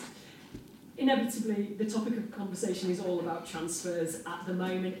Inevitably, the topic of conversation is all about transfers at the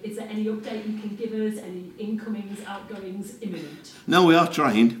moment. Is there any update you can give us? Any incomings, outgoings imminent? No, we are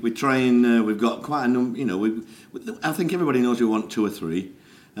trying. We're trying. We've got quite a number. I think everybody knows we want 2 or 3.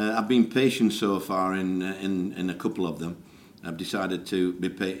 I've been patient so far in a couple of them. I've decided to be,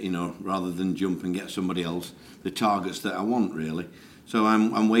 rather than jump and get somebody else, the targets that I want really. So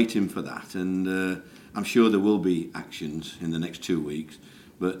I'm waiting for that, and I'm sure there will be actions in the next 2 weeks.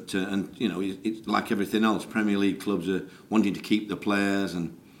 But it's like everything else. Premier League clubs are wanting to keep the players,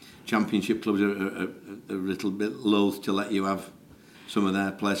 and Championship clubs are a little bit loath to let you have some of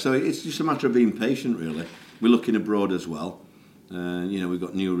their players. So it's just a matter of being patient, really. We're looking abroad as well. We've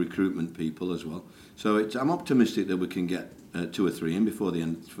got new recruitment people as well. So I'm optimistic that we can get 2 or 3 in before the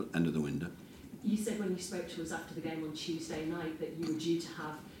end of the window. You said when you spoke to us after the game on Tuesday night that you were due to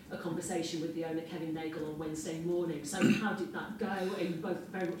have a conversation with the owner, Kevin Nagle, on Wednesday morning. So how did that go? Are you both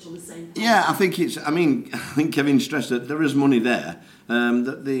very much on the same page? Yeah, I think Kevin stressed that there is money there.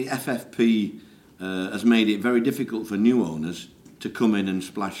 That the FFP has made it very difficult for new owners to come in and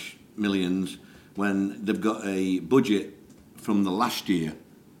splash millions when they've got a budget from the last year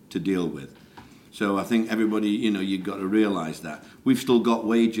to deal with. So I think everybody, you've got to realise that. We've still got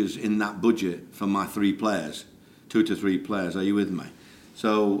wages in that budget for my 3 players, 2 to 3 players. Are you with me?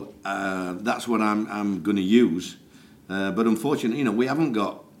 So that's what I'm going to use. But unfortunately, we haven't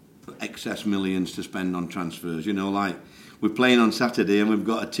got excess millions to spend on transfers. Like we're playing on Saturday and we've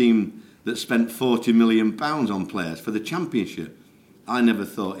got a team that spent £40 million on players for the Championship. I never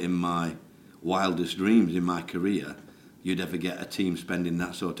thought in my wildest dreams in my career you'd ever get a team spending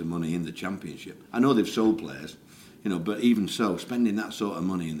that sort of money in the Championship. I know they've sold players, but even so, spending that sort of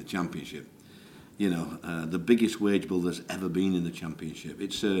money in the Championship, the biggest wage bill there's ever been in the Championship.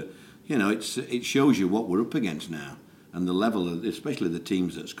 It shows you what we're up against now, and the level of, especially the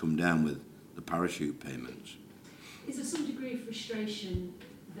teams that's come down with the parachute payments. Is there some degree of frustration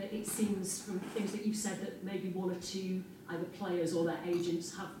that it seems from things that you've said that maybe 1 or 2 either players or their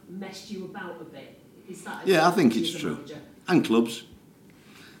agents have messed you about a bit? Is that I think it's true. And clubs.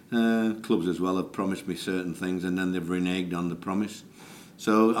 Clubs as well have promised me certain things and then they've reneged on the promise.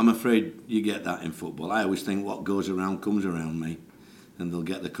 So I'm afraid you get that in football. I always think what goes around comes around me, and they'll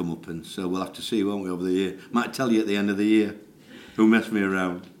get the comeuppance. So we'll have to see, won't we, over the year? Might tell you at the end of the year who messed me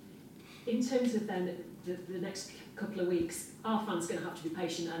around. In terms of then the next couple of weeks, our fans going to have to be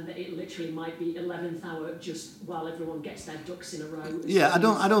patient, and that it literally might be 11th hour just while everyone gets their ducks in a row. Yeah, I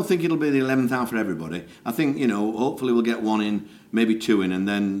don't think it'll be the 11th hour for everybody. I think, hopefully we'll get 1 in, maybe 2 in, and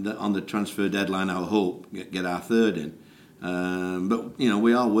then on the transfer deadline, I hope, get our 3rd in. But,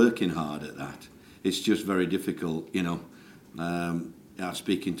 we are working hard at that. It's just very difficult, I was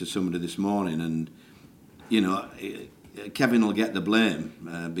speaking to somebody this morning and, Kevin will get the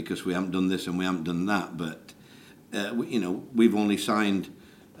blame because we haven't done this and we haven't done that, but, we've only signed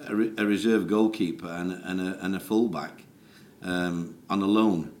a reserve goalkeeper and a fullback on a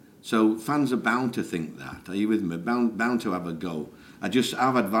loan. So fans are bound to think that. Are you with me? Bound to have a go.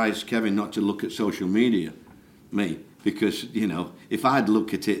 I've advised Kevin not to look at social media, because, if I'd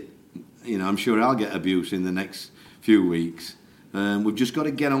look at it, I'm sure I'll get abuse in the next few weeks. We've just got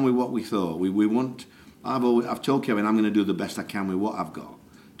to get on with what we thought. We want. I've told Kevin I'm going to do the best I can with what I've got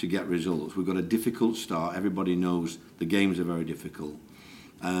to get results. We've got a difficult start. Everybody knows the games are very difficult,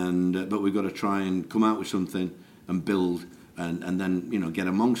 but we've got to try and come out with something and build and then get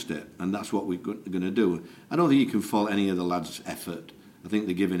amongst it. And that's what we're going to do. I don't think you can fault any of the lads' effort. I think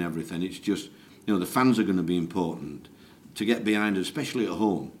they're giving everything. It's just the fans are going to be important to get behind it, especially at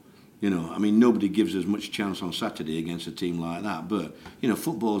home. Nobody gives us much chance on Saturday against a team like that. But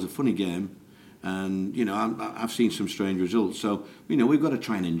football's a funny game. And I've seen some strange results, so we've got to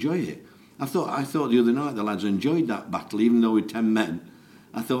try and enjoy it. I thought the other night the lads enjoyed that battle, even though with 10 men.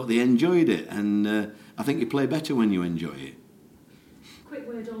 I thought they enjoyed it, and I think you play better when you enjoy it. Quick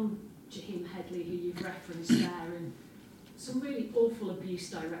word on Jaheim Headley, who you've referenced there, and some really awful abuse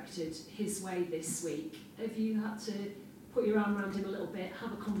directed his way this week. Have you had to put your arm around him a little bit,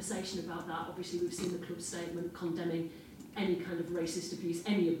 have a conversation about that? Obviously, we've seen the club statement condemning any kind of racist abuse,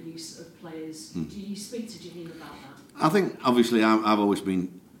 any abuse of players. Do you speak to Jaheim about that? I think, obviously, I've always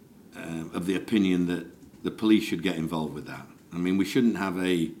been of the opinion that the police should get involved with that. We shouldn't have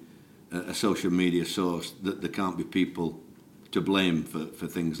a social media source that there can't be people to blame for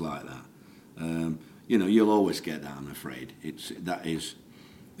things like that. You'll always get that, I'm afraid. I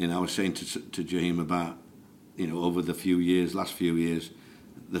was saying to Jaheim about, over the last few years,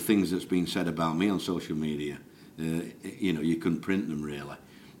 the things that's been said about me on social media. You couldn't print them really,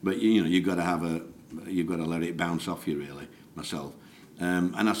 but you've got to let it bounce off you really. Myself,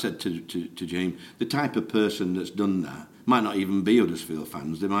 And I said to James, the type of person that's done that might not even be Huddersfield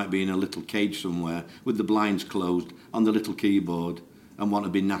fans. They might be in a little cage somewhere with the blinds closed on the little keyboard and want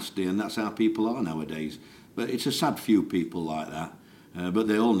to be nasty, and that's how people are nowadays. But it's a sad few people like that. But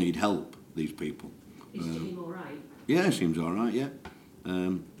they all need help, these people. Is Jim all right? Yeah, he seems all right, yeah.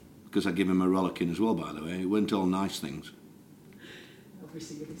 Because I give him a rollicking as well, by the way. It weren't all nice things.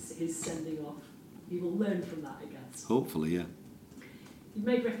 Obviously, with his sending off, he will learn from that, I guess. Hopefully, yeah. You've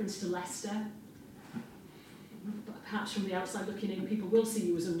made reference to Leicester. Perhaps from the outside looking in, people will see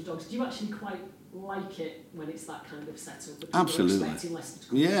you as underdogs. Do you actually quite like it when it's that kind of setup? Absolutely. Expecting Leicester to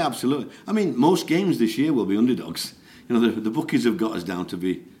come Yeah, absolutely. I mean, most games this year will be underdogs. You know, the bookies have got us down to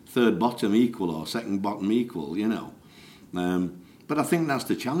be third bottom equal or second bottom equal, you know. But I think that's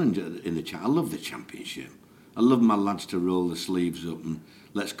the challenge in the I love the Championship. I love my lads to roll the sleeves up and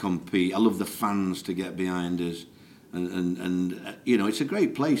let's compete. I love the fans to get behind us. And you know, it's a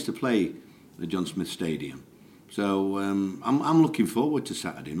great place to play the John Smith Stadium. So I'm looking forward to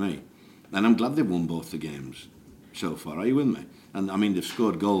Saturday, mate. And I'm glad they've won both the games so far. Are you with me? And I mean, they've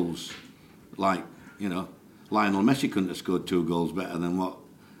scored goals like, you know, Lionel Messi couldn't have scored 2 goals better than what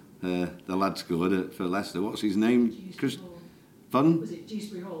the lad scored for Leicester. What's his name? Pardon? Was it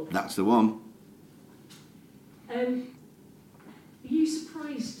Dewsbury Hall? That's the one. Are you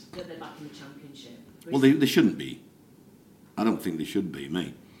surprised that they're back in the Championship? Well, they shouldn't be. I don't think they should be,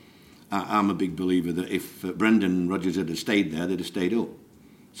 mate. I'm a big believer that if Brendan Rodgers had stayed there, they'd have stayed up.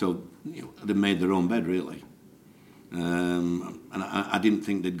 So, you know, they've made their own bed, really. And I didn't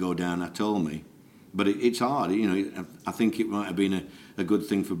think they'd go down at all, me. But it's hard, you know. I think it might have been a good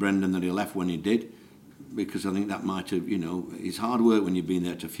thing for Brendan that he left when he did, because I think that might have, you know, it's hard work when you've been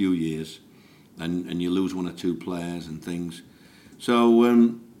there for a few years and you lose 1 or 2 players and things. So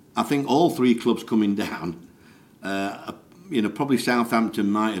I think all 3 clubs coming down, you know, probably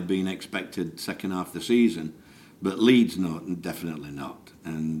Southampton might have been expected second half of the season, but Leeds not, definitely not,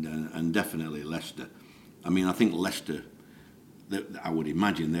 and definitely Leicester. I mean, I think Leicester, I would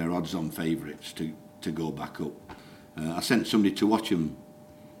imagine they're odds-on favourites to go back up. I sent somebody to watch them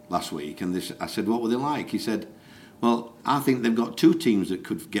last week, and I said, what were they like? He said, well, I think they've got 2 teams that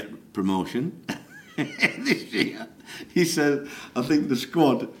could get promotion this year. He said, I think the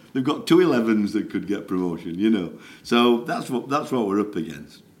squad, they've got 2 11s that could get promotion, you know. So that's what we're up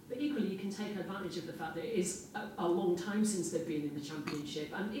against. But equally, you can take advantage of the fact that it is a long time since they've been in the Championship,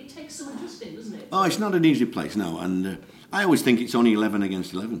 and it takes some adjusting, doesn't it? Oh, it's not an easy place, no. And I always think it's only 11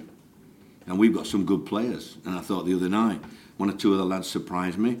 against 11. And we've got some good players. And I thought the other night, 1 or 2 of the lads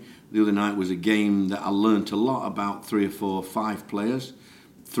surprised me. The other night was a game that I learnt a lot about 3 or 4, 5 players.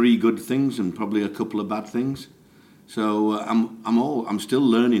 3 good things and probably a couple of bad things. So I'm still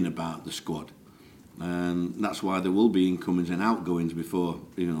learning about the squad. That's why there will be incomings and outgoings before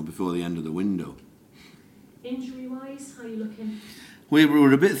the end of the window. Injury-wise, how are you looking? We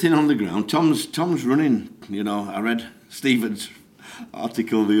were a bit thin on the ground. Tom's running. You know, I read Stephen's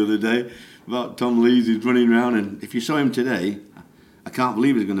article the other day about Tom Lees. He's running around, and if you saw him today, I can't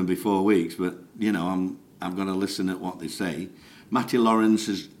believe it's going to be 4 weeks. But you know, I'm going to listen at what they say. Matty Lawrence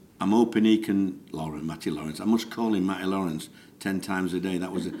is. I'm hoping he can. Matty Lawrence. I must call him Matty Lawrence 10 times a day.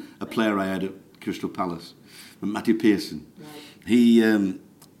 That was a player I had at Crystal Palace. But Matty Pearson. Right.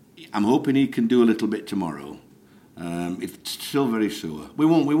 I'm hoping he can do a little bit tomorrow. It's still very sore. We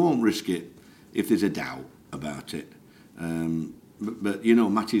won't risk it if there's a doubt about it. But you know,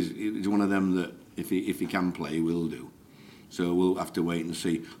 Matty's one of them that if he can play, he will do. So we'll have to wait and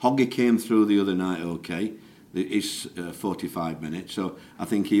see. Hoggy came through the other night, okay. It's 45 minutes, so I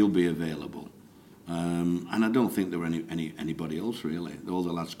think he'll be available. And I don't think there were anybody else, really. All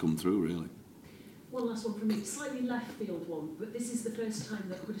the lads come through, really. One last one from me, slightly left field one, but this is the first time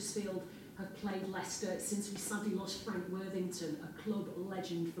that Huddersfield have played Leicester since we sadly lost Frank Worthington, a club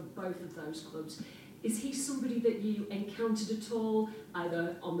legend for both of those clubs. Is he somebody that you encountered at all,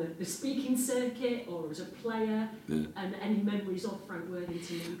 either on the speaking circuit or as a player? Yeah. And any memories of Frank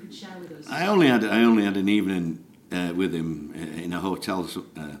Worthington that you could share with us? I only had an evening with him in a hotel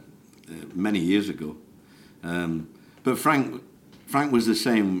many years ago. But Frank was the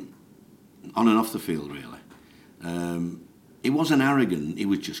same on and off the field, really. He wasn't arrogant, he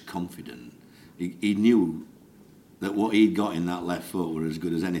was just confident. He knew that what he'd got in that left foot were as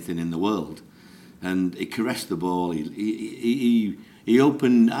good as anything in the world. And he caressed the ball. He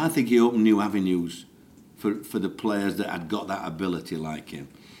opened. I think he opened new avenues for the players that had got that ability like him.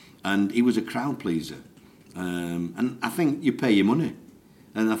 And he was a crowd pleaser. And I think you pay your money.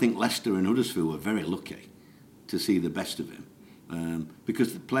 And I think Leicester and Huddersfield were very lucky to see the best of him,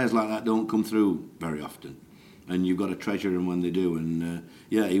 because the players like that don't come through very often. and you've got to treasure them when they do. And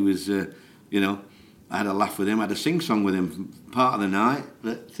yeah, he was, I had a laugh with him. I had a sing-song with him part of the night.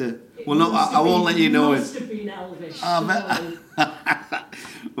 But well, no, I won't let you know it. Must have been Elvish.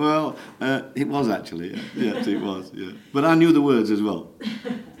 Well, it was actually. Yeah. Yes, it was. Yeah, but I knew the words as well.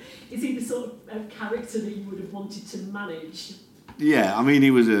 Is he the sort of character that you would have wanted to manage? Yeah, I mean,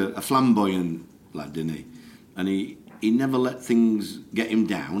 he was a flamboyant lad, didn't he? And he never let things get him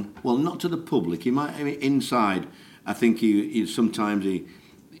down. Well, not to the public. He might, I mean, inside. I think he sometimes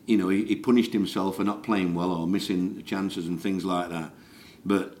he punished himself for not playing well or missing chances and things like that.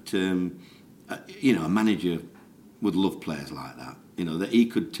 But a manager would love players like that. That he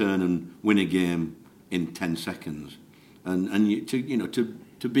could turn and win a game in 10 seconds. And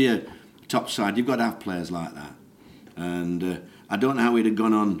to be a top side, you've got to have players like that. And I don't know how he'd have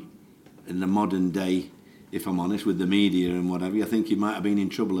gone on in the modern day, if I'm honest, with the media and whatever. I think he might have been in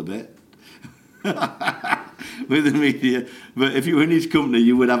trouble a bit with the media. But if you were in his company,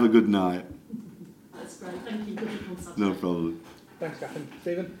 you would have a good night. That's great. Thank you. Good luck on Saturday. No problem. Thanks, Gavin.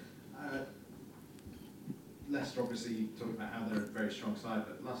 Stephen? Leicester, obviously, you talk about how they're a very strong side,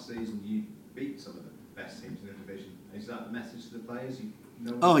 but last season you beat some of the best teams in the division. Is that the message to the players?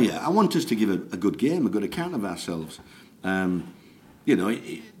 Oh yeah, I want us to give a good game, a good account of ourselves. What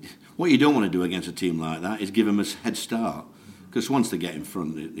you don't want to do against a team like that is give them a head start, because once they get in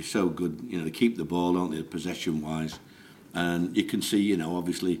front, they're so good. They keep the ball, don't they, possession-wise, and you can see,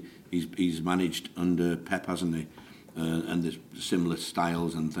 obviously he's managed under Pep, hasn't he? And there's similar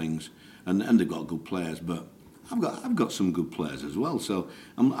styles and things, and they've got good players, but I've got some good players as well. So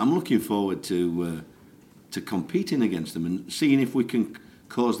I'm looking forward to competing against them and seeing if we can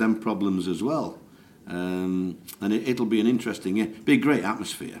cause them problems as well. And it'll be an interesting year. Be a great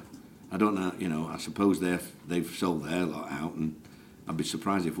atmosphere. I don't know, I suppose they've sold their lot out, and I'd be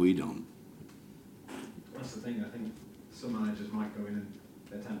surprised if we don't. That's the thing. I think some managers might go in and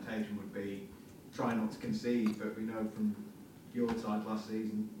their temptation would be try not to concede, but we know from your side last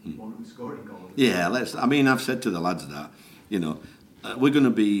season, one of them scoring goals. Yeah, I've said to the lads that, we're going to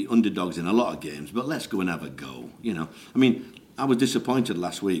be underdogs in a lot of games, but let's go and have a go. I was disappointed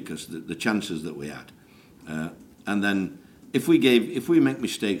last week because the chances that we had, and then if we make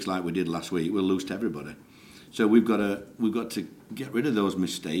mistakes like we did last week, we'll lose to everybody. So we've got to get rid of those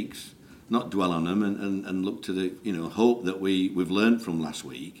mistakes, not dwell on them, and look to the hope that we've learned from last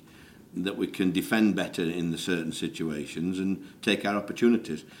week, that we can defend better in the certain situations and take our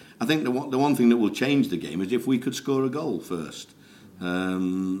opportunities. I think the one thing that will change the game is if we could score a goal first,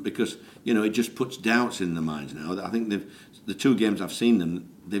 because it just puts doubts in the minds now. I think the two games I've seen them,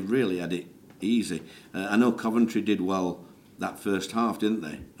 they've really had it easy. I know Coventry did well that first half, didn't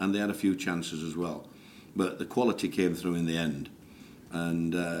they? And they had a few chances as well, but the quality came through in the end,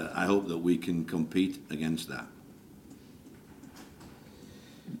 and I hope that we can compete against that.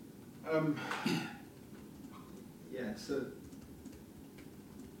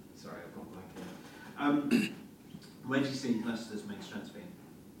 Sorry, I've gone blank here. Where do you see Leicester's main strengths being?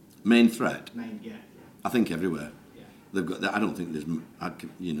 Main threat? Yeah. I think everywhere. Yeah. They've got that. I don't think there's.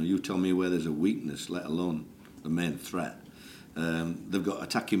 You tell me where there's a weakness, let alone the main threat. They've got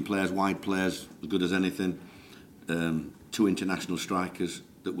attacking players, wide players, as good as anything. Two international strikers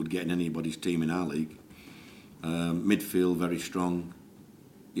that would get in anybody's team in our league. Midfield very strong.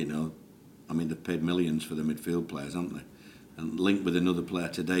 They've paid millions for the midfield players, haven't they? And linked with another player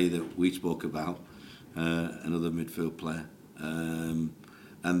today that we spoke about, another midfield player. And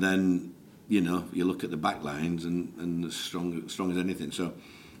then, you look at the back lines and as strong as anything. So,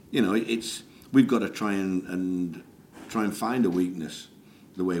 we've got to try and find a weakness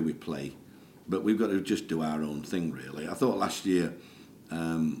the way we play. But we've got to just do our own thing, really. I thought last year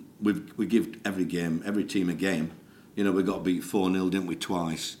we give every team a game. We got beat 4-0, didn't we,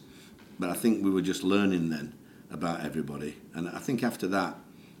 twice? But I think we were just learning then about everybody. And I think after that,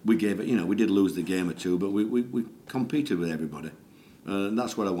 we gave it, we did lose the game or two, but we competed with everybody. And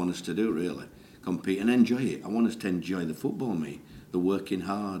that's what I want us to do, really. Compete and enjoy it. I want us to enjoy the football, the working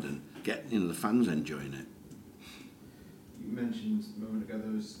hard, and get, the fans enjoying it. You mentioned a moment ago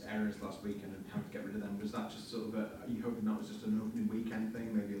those errors last weekend and how to get rid of them. Was that just sort of are you hoping that was just an opening weekend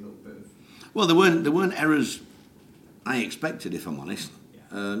thing, maybe a little bit of... Well, there weren't errors I expected, if I'm honest.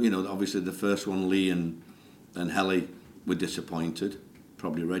 Obviously the first one, Lee and Helly were disappointed,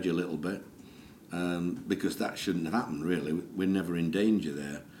 probably Reggie a little bit, because that shouldn't have happened, really. We're never in danger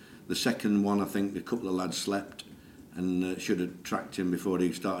there. The second one, I think a couple of lads slept and should have tracked him before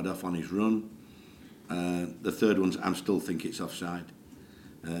he started off on his run. The third one, I still think it's offside,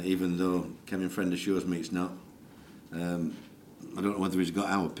 even though Kevin Friend assures me it's not. I don't know whether he's got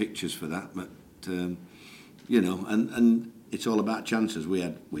our pictures for that, but you know, and it's all about chances. We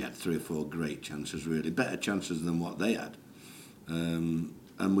had 3 or 4 great chances, really, better chances than what they had, and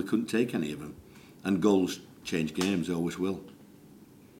we couldn't take any of them. And goals change games, always will.